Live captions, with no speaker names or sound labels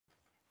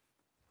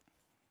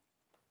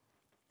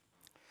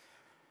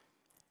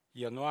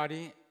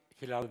Януари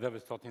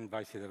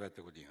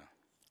 1929 година.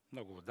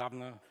 Много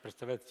отдавна.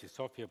 Представете си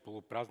София,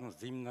 полупразна,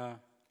 зимна,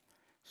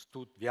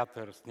 студ,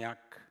 вятър,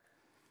 сняг.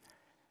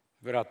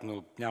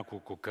 Вероятно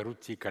няколко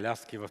каруци,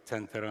 коляски в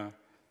центъра,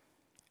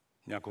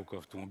 няколко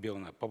автомобила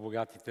на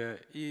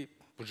по-богатите и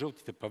по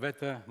жълтите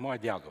павета мой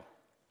дядо.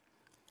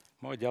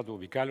 Мой дядо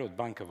обикаля от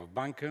банка в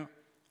банка,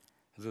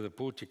 за да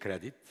получи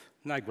кредит.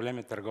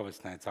 Най-големият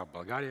търговец на яйца в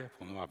България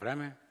в това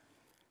време,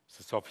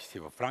 с офиси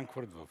в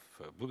Франкфурт, в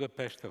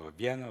Будапеща, в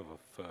Виена, в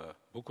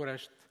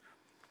Букурещ.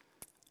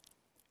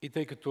 И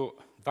тъй като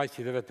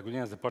 29-та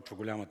година започва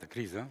голямата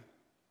криза,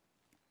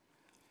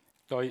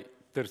 той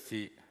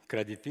търси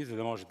кредити, за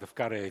да може да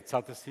вкара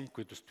яйцата си,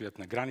 които стоят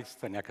на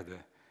границата,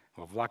 някъде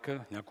във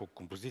влака, няколко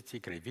композиции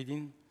край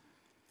Видин.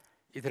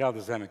 И трябва да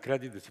вземе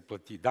кредит, да си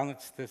плати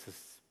данъците,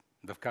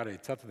 да вкара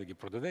яйцата, да ги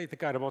продаде. И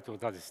така е работила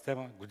тази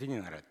система години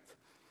наред.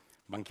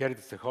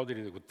 Банкерите са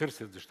ходили да го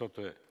търсят,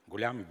 защото е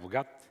голям и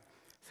богат,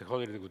 са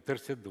ходили да го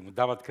търсят, да му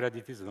дават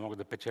кредити, за да могат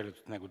да печелят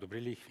от него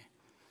добри лихви.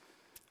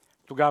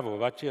 Тогава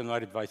обаче,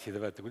 януари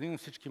 29 година,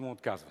 всички му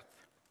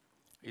отказват.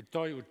 И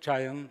той,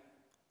 отчаян,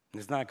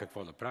 не знае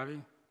какво да прави,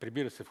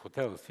 прибира се в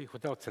хотела си,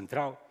 хотел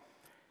Централ,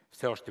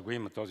 все още го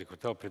има този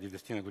хотел, преди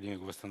 10 на години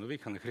го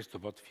възстановиха, на Христо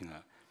Ботев и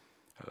на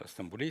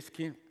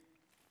Стамбулийски.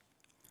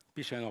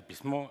 Пише едно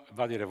писмо,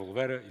 вади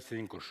револвера и с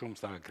един куршум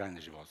слага край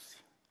на живота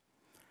си.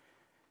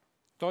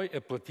 Той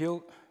е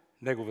платил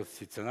неговата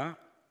си цена,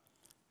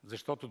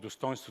 защото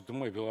достоинството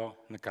му е било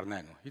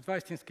накърнено. И това е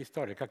истинска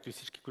история, както и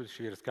всички, които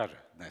ще ви разкажа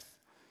днес.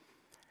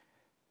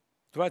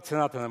 Това е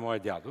цената на моя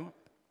дядо,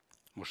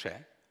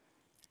 Моше,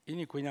 и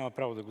никой няма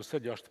право да го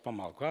съди, още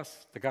по-малко.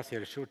 Аз така си е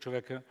решил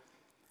човека,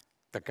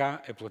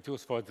 така е платил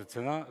своята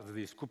цена, за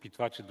да изкупи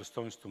това, че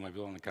достоинството му е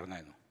било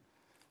накърнено.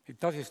 И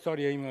тази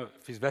история има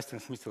в известен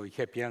смисъл и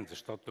хепи енд,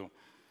 защото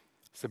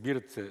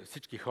събират се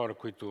всички хора,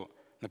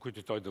 на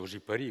които той дължи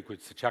пари и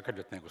които се чакат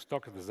от него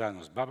стоката,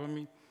 заедно с баба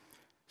ми,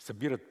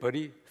 събират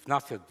пари,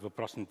 внасят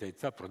въпросните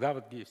яйца,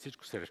 продават ги,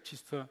 всичко се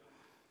разчиства.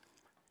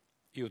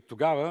 И от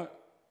тогава,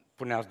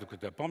 поне аз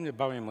докато я помня,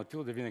 баба ми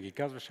Матилда винаги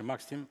казваше: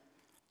 Максим,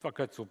 това,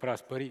 което се оправя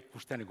с пари,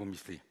 въобще не го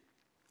мисли.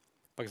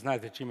 Пък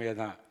знаете, че има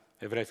една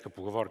еврейска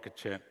поговорка,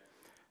 че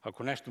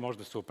ако нещо може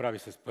да се оправи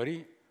с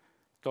пари,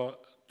 то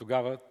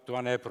тогава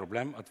това не е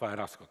проблем, а това е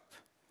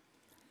разход.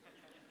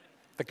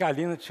 Така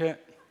или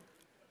иначе,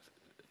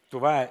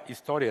 това е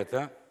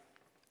историята.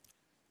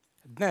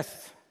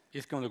 Днес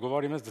искам да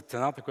говорим за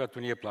цената, която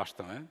ние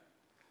плащаме,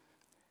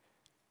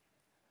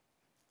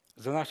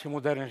 за нашия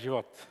модерен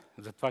живот,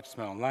 за това, че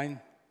сме онлайн,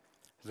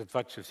 за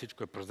това, че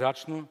всичко е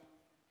прозрачно.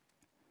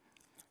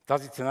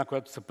 Тази цена,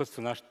 която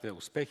съпътства нашите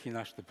успехи,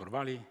 нашите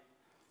провали,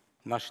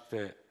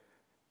 нашите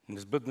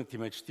несбъднати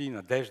мечти,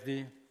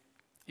 надежди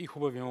и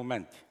хубави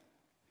моменти.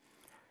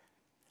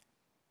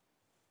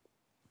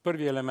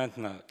 Първият елемент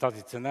на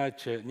тази цена е,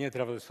 че ние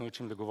трябва да се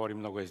научим да говорим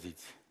много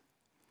езици.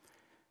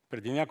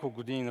 Преди няколко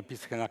години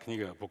написах една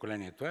книга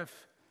 "Поколението F"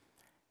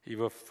 и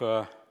в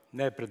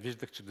нея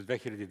предвиждах, че до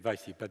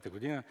 2025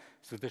 година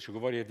света ще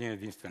говори един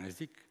единствен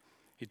език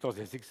и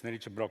този език се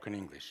нарича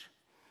Broken English.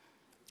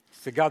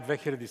 Сега,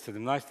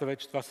 2017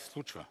 вече това се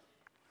случва.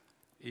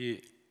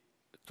 И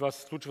това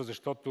се случва,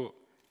 защото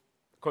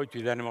който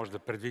и да не може да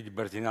предвиди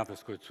бързината,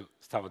 с която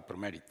стават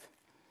промените.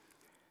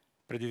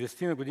 Преди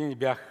 10 на години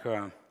бях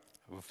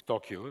в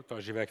Токио,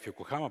 той живеех в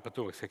Йокохама,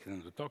 пътувах всеки ден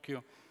до Токио.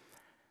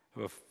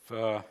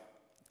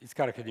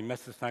 Изкарах един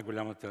месец в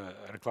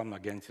най-голямата рекламна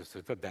агенция в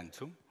света,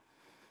 Денцо.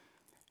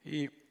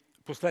 И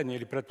последния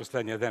или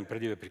предпоследния ден,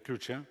 преди да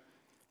приключа,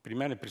 при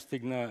мен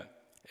пристигна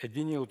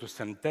един от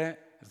 8-те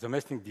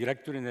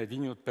заместник-директори на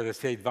един от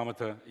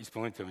 52-мата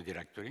изпълнителни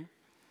директори.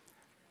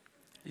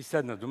 И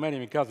седна до мен и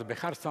ми каза: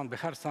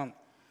 Бехар-сан,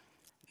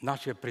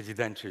 нашия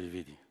президент ще ви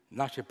види.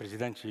 Нашия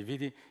президент ще ви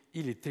види,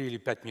 или 3 или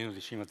 5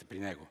 минути ще имате при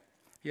него.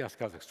 И аз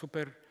казах: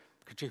 супер,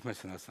 качихме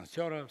се на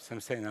асансьора,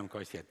 70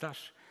 кой си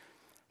етаж,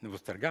 на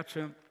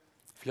възтъргача,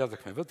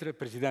 влязахме вътре,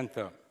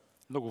 президента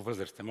много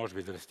възрастен, може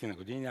би 90 на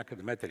години,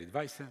 някъде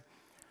 1,20 м.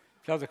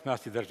 Влязахме,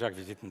 аз си държах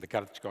визитната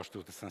картичка още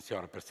от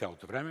асансьора през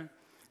цялото време,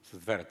 с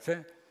 2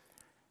 ръце.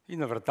 И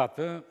на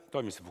вратата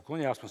той ми се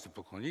поклони, аз му се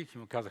поклоних и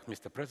му казах: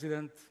 Mr.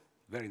 President,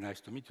 very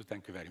nice to meet you,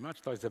 thank you very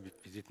much. Той взе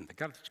визитната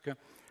картичка,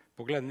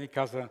 погледна и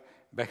каза: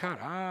 Бехар,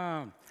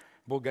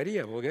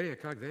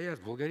 Bulgaria, как да е? Аз,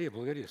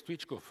 Bulgaria,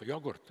 Стоичков,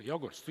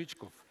 йогурт,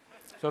 Стоичков.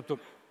 Защото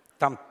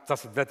там това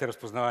са двете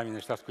разпознаваеми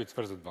неща, с които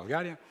свързват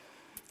България.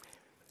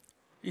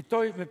 И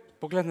той ме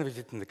погледна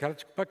визитната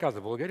картичка, пак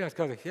каза България, аз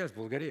казах: yes,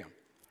 Bulgaria.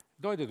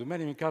 Дойде до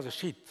мен и ми каза: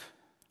 shit.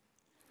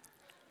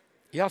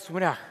 И аз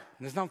умрях,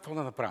 не знам какво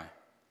да направя.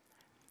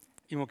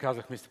 И му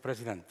казах: Mr.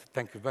 President,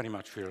 thank you very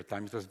much for your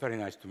time, it was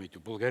very nice to meet you.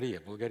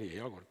 Bulgaria,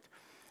 йогурт.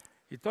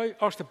 И той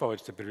още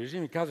повече се приближи и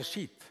ми каза: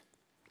 shit.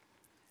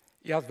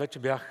 И аз вече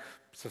бях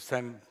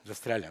съвсем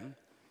застрелян.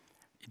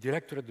 И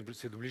директорът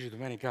се доближи до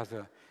мен и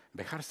каза: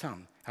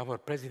 Бехар-сан, our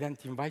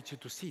president invites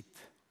you to sit.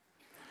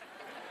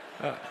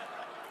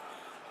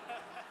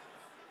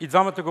 И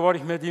двамата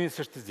говорихме един и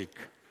същ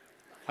език.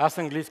 Аз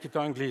английски,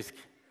 той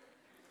английски.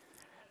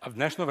 А в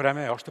днешно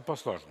време е още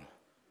по-сложно.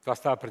 Това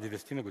става преди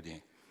 10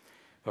 години.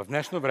 В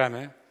днешно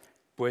време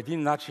по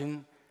един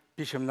начин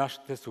пишем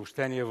нашите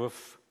съобщения в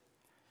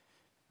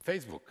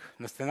Фейсбук,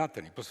 на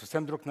стената ни. По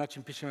съвсем друг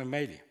начин пишем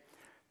мейли.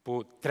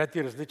 По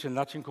трети различен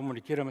начин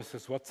комуникираме с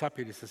WhatsApp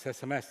или с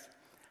SMS.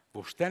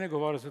 Въобще не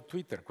говоря за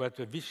Twitter,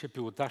 което е висшия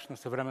пилотаж на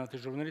съвременната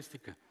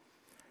журналистика.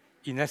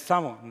 И не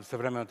само на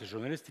съвременната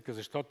журналистика,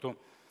 защото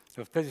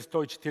в тези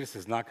 140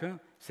 знака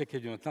всеки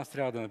един от нас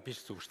трябва да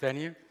напише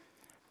съобщение,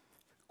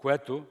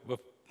 което в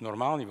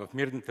нормални, в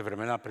мирните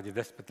времена, преди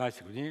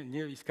 10-15 години,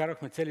 ние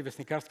изкарахме цели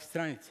вестникарски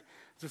страници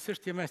за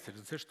същия месец,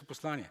 за същото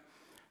послание.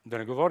 Да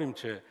не говорим,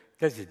 че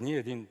тези дни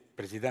един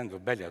президент в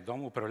Белия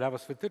дом управлява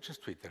света чрез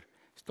Twitter.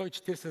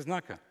 140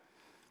 знака.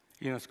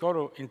 И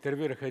наскоро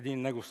интервюраха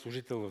един негов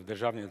служител в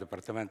Държавния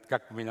департамент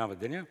как поминава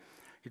деня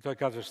и той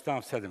казва, ще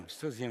ставам в 7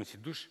 часа, взимам си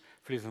душ,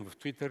 влизам в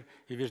Twitter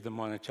и виждам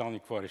моя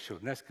началник какво е решил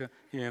днеска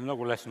и ми е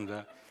много лесно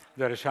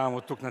да решавам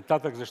от тук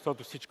нататък,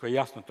 защото всичко е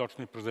ясно,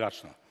 точно и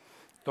прозрачно.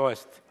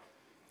 Тоест,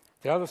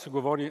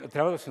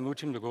 трябва да се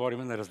научим да говорим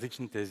на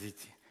различните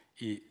езици.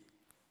 И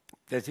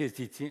тези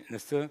езици не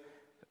са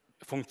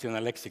функция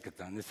на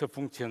лексиката, не са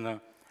функция на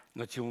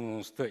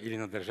националността или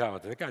на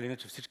държавата. Така или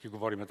иначе всички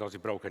говорим този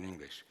broken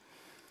English.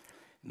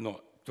 Но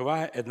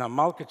това е една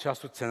малка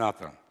част от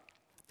цената.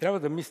 Трябва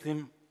да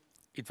мислим,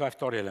 и това е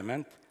втори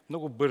елемент,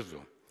 много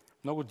бързо,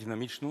 много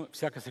динамично,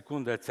 всяка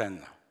секунда е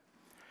ценна.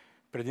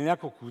 Преди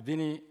няколко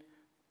години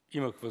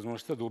имах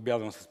възможността да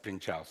обядвам с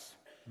принц Чарлз.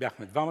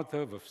 Бяхме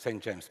двамата в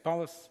Сейнт Джеймс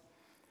Палас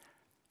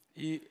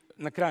и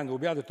накрая на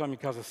обяда той ми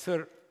каза,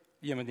 сър,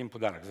 имам един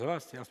подарък за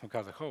вас. И аз му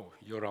казах, Your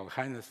Royal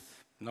Highness,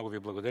 много ви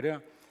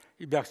благодаря.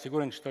 И бях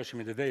сигурен, че той ще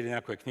ми даде или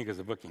някоя книга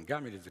за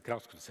Бъкингам, или за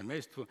кралското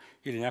семейство,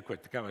 или някоя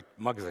такава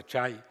мъг за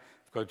чай,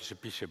 в който ще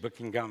пише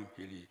Бъкингам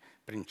или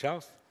принц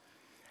Чарлз.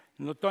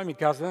 Но той ми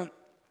каза,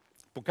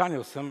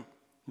 поканил съм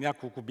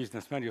няколко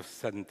бизнесмени в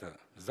съседната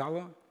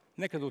зала,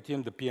 нека да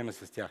отидем да пиеме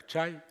с тях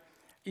чай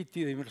и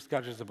ти да им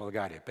разкажеш за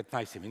България.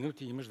 15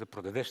 минути имаш да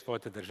продадеш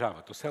своята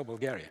държава. To sell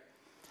Bulgaria.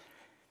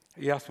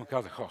 И аз му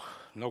казах,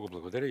 много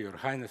благодаря,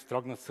 Your Highness,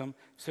 трогнат съм.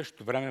 В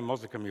същото време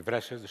мозъка ми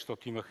вреше,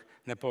 защото имах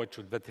не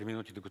повече от 2-3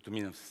 минути да го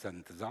минем в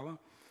съседната зала,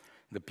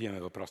 да пиеме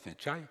въпросния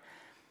чай.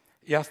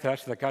 И аз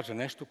трябваше да кажа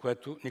нещо,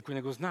 което никой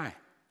не го знае.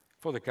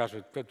 Какво да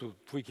кажа, което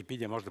в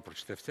Уикипедия може да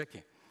прочете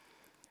всеки.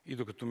 И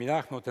докато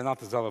минахме от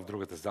едната зала в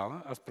другата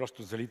зала, аз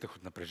просто залитах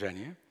от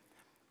напрежение.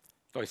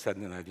 Той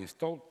седне на един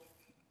стол,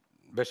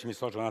 беше ми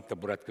сложил една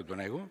табуретка до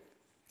него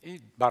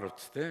и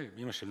баровците,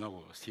 имаше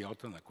много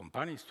CEO-та на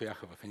компании,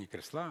 стояха в едни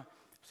кресла,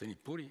 в едни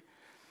пури.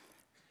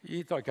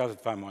 И той каза,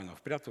 това е мой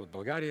нов приятел от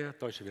България,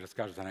 той ще ви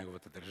разкаже за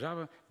неговата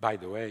държава. By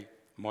the way,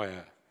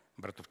 моя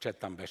братовчет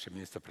там беше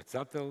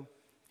министър-председател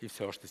и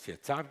все още си е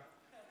цар.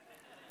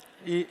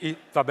 И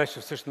това беше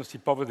всъщност и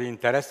повода, и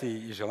интереса,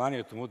 и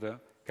желанието му да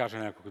каже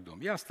няколко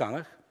думи. И аз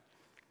станах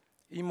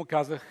и му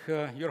казах,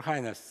 Your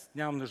Highness,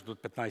 нямам нужда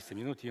от 15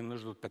 минути, имам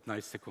нужда от 15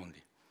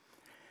 секунди.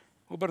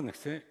 Обърнах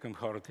се към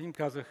хората и им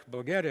казах,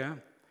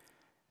 България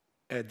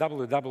е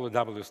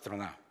WWW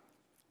страна.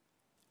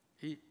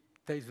 И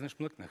те изведнъж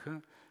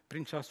млъкнаха.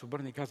 Принц Чарлз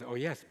обърна и каза,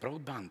 yes,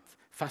 broadband,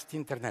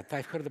 fast internet,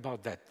 I've heard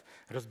about that.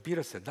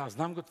 Разбира се, да,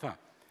 знам го това.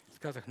 И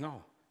казах, no,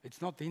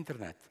 it's not the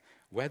internet.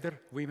 Weather,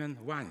 women,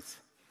 wines.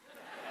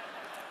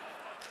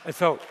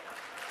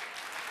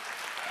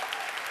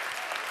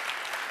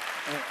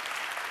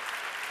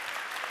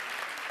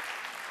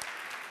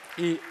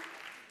 И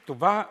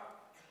това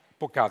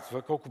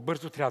показва колко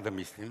бързо трябва да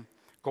мислим,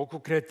 колко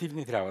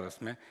креативни трябва да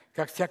сме,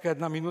 как всяка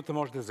една минута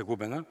може да е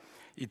загубена.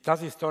 И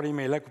тази история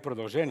има и леко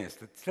продължение.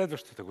 След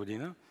следващата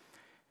година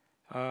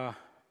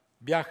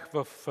бях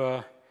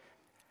в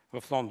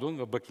Лондон,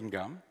 в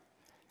Бъкингам,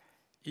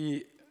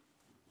 и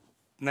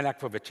на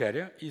някаква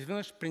вечеря, и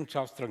изведнъж принц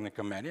Чарлз тръгна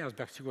към мен. Аз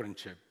бях сигурен,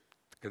 че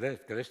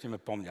къде ще ме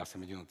помни, аз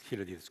съм един от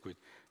хилядите, с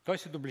които. Той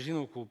се доближи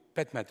на около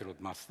 5 метра от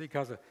масата и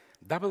каза,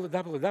 I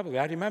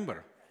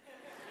remember.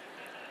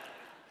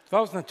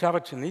 Това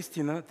означава, че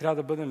наистина трябва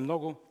да бъдем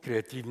много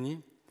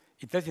креативни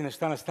и тези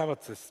неща не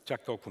стават с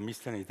чак толкова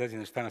мислене и тези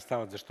неща не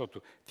стават,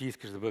 защото ти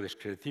искаш да бъдеш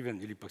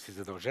креативен или пък си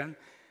задължен.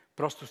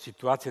 Просто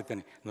ситуацията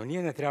ни. Но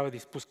ние не трябва да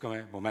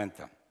изпускаме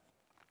момента.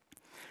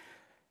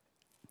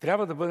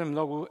 Трябва да бъдем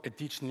много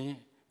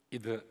етични и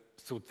да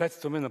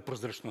съответстваме на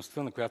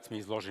прозрачността, на която сме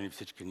изложени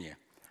всички ние.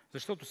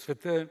 Защото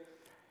светът е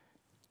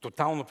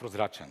тотално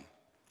прозрачен.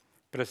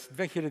 През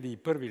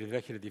 2001 или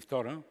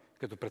 2002,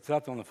 като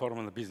председател на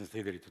форума на бизнес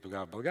лидерите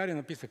тогава в България,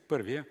 написах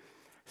първия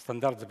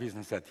стандарт за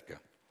бизнес етика.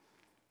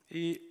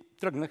 И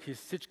тръгнах из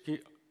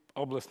всички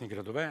областни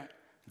градове,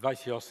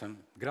 28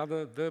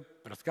 града, да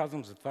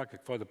разказвам за това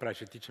какво е да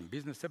правиш етичен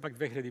бизнес. Все пак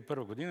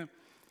 2001 година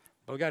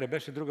България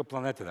беше друга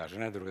планета даже,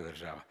 не друга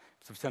държава.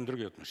 Съвсем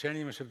други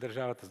отношения имаше в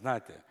държавата,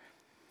 знаете.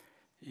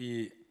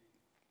 И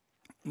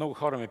много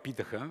хора ме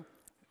питаха,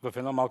 в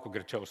едно малко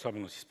граче,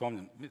 особено си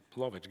спомням,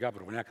 Ловеч,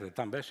 Габрово, някъде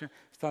там беше,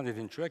 стана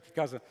един човек и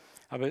каза,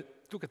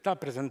 тук тази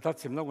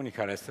презентация много ни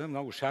хареса,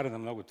 много шарена,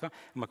 много това,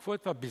 какво е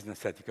това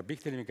бизнес етика?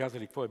 Бихте ли ми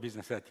казали какво е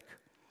бизнес етика?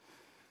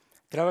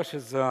 Трябваше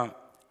за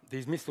да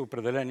измисля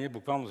определение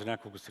буквално за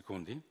няколко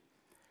секунди.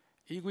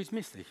 И го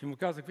измислих и му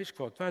казах, виж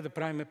какво, това е да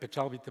правим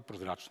печалбите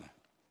прозрачно.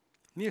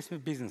 Ние сме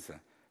в бизнеса.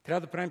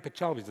 Трябва да правим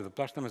печалби, за да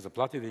плащаме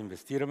заплати, да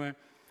инвестираме,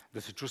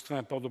 да се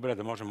чувстваме по-добре,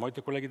 да можем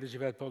моите колеги да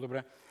живеят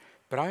по-добре.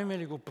 Правиме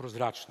ли го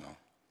прозрачно?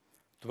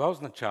 Това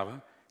означава,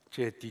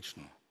 че е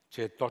етично,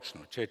 че е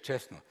точно, че е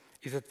честно.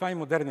 И затова и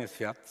модерният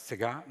свят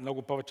сега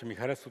много повече ми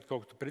харесва,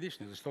 отколкото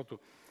предишния, защото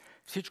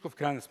всичко в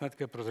крайна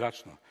сметка е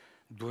прозрачно.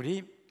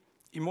 Дори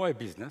и моят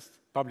бизнес,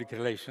 Public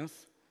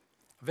Relations,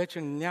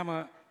 вече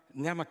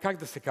няма как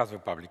да се казва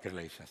Public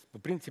Relations. По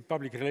принцип,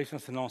 Public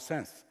Relations е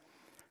нонсенс,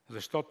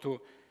 защото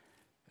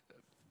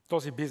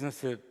този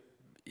бизнес е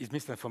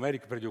измислен в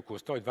Америка преди около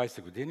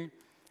 120 години,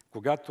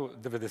 когато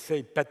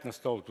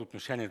 95% от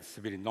отношенията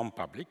са били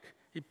non-public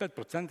и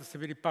 5% са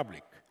били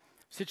public.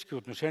 Всички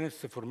отношения са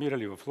се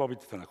формирали в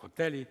лобитата на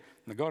хотели,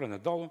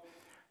 нагоре-надолу,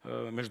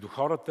 между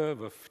хората,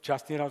 в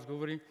частни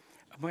разговори.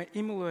 Ама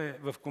имало е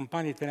в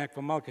компаниите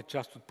някаква малка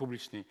част от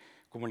публични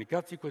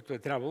комуникации, които е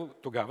трябвало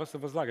тогава са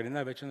възлагали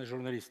най-вече на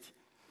журналисти.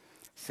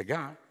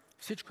 Сега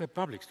всичко е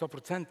public,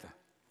 100%.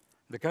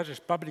 Да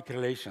кажеш public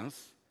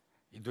relations,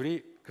 и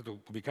дори като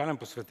обикалям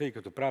по света и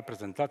като правя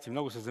презентации,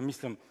 много се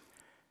замислям,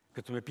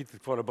 като ме питат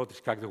какво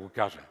работиш, как да го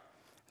кажа.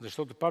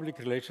 Защото public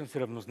relations е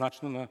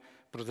равнозначно на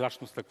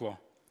прозрачно стъкло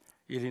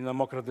или на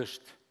мокра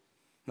дъжд.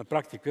 На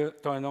практика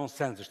то е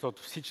нонсенс,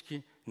 защото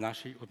всички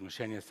наши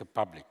отношения са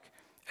public.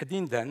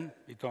 Един ден,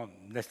 и то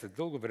не след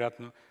дълго,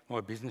 вероятно,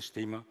 моят бизнес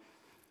ще има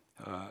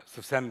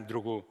съвсем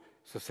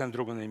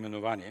друго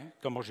наименование.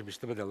 То може би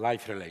ще бъде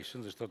life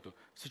relation, защото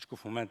всичко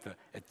в момента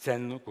е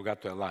ценно,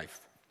 когато е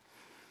life.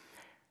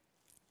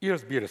 И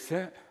разбира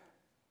се,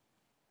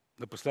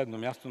 на последно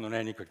място, но не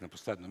е никак на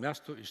последно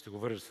място, и ще го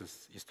вържа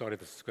с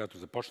историята, с която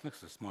започнах,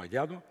 с моя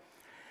дядо,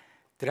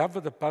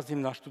 трябва да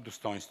пазим нашето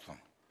достоинство.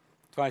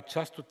 Това е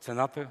част от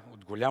цената,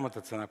 от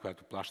голямата цена,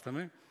 която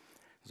плащаме,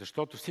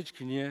 защото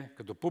всички ние,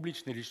 като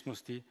публични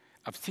личности,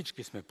 а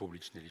всички сме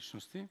публични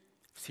личности,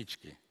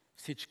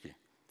 всички.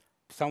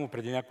 Само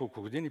преди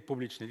няколко години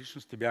публични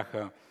личности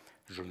бяха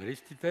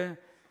журналистите,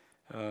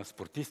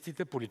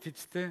 спортистите,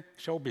 политиците,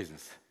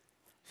 шоу-бизнеса.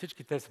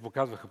 Всички те се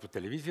показваха по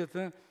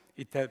телевизията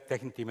и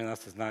техните имена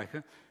се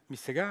знаеха.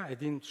 Сега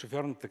един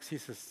шофьор на такси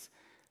с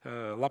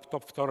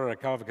лаптоп втора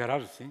ръка в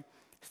гаража си,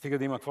 стига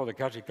да има какво да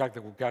каже и как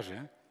да го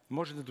каже,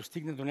 може да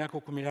достигне до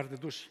няколко милиарда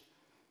души.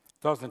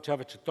 Това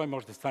означава, че той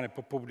може да стане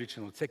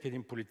по-публичен от всеки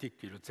един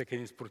политик или от всеки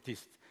един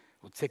спортист,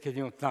 от всеки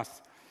един от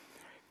нас.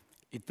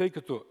 И тъй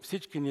като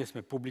всички ние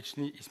сме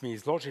публични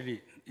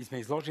и сме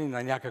изложени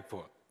на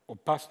някаква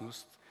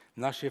опасност,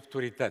 нашия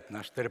авторитет,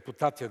 нашата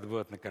репутация да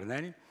бъдат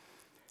накърнени,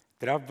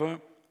 трябва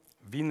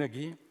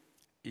винаги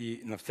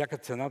и на всяка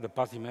цена да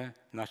пазиме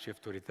нашия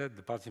авторитет,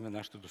 да пазиме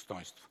нашето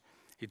достоинство.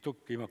 И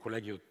тук има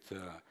колеги от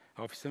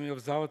офиса ми в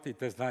залата и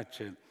те знаят,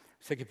 че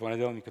всеки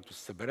понеделник, като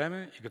се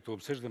събереме и като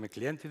обсъждаме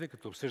клиентите,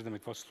 като обсъждаме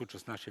какво се случва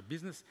с нашия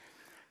бизнес,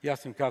 и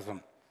аз им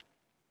казвам,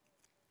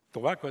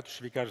 това, което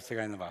ще ви кажа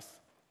сега и на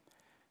вас,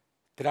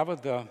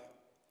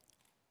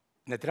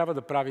 не трябва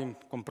да правим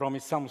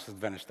компромис само с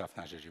две неща в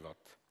нашия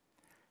живот.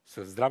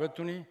 С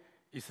здравето ни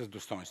и с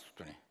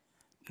достоинството ни.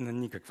 На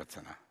никаква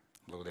цена.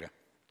 Благодаря.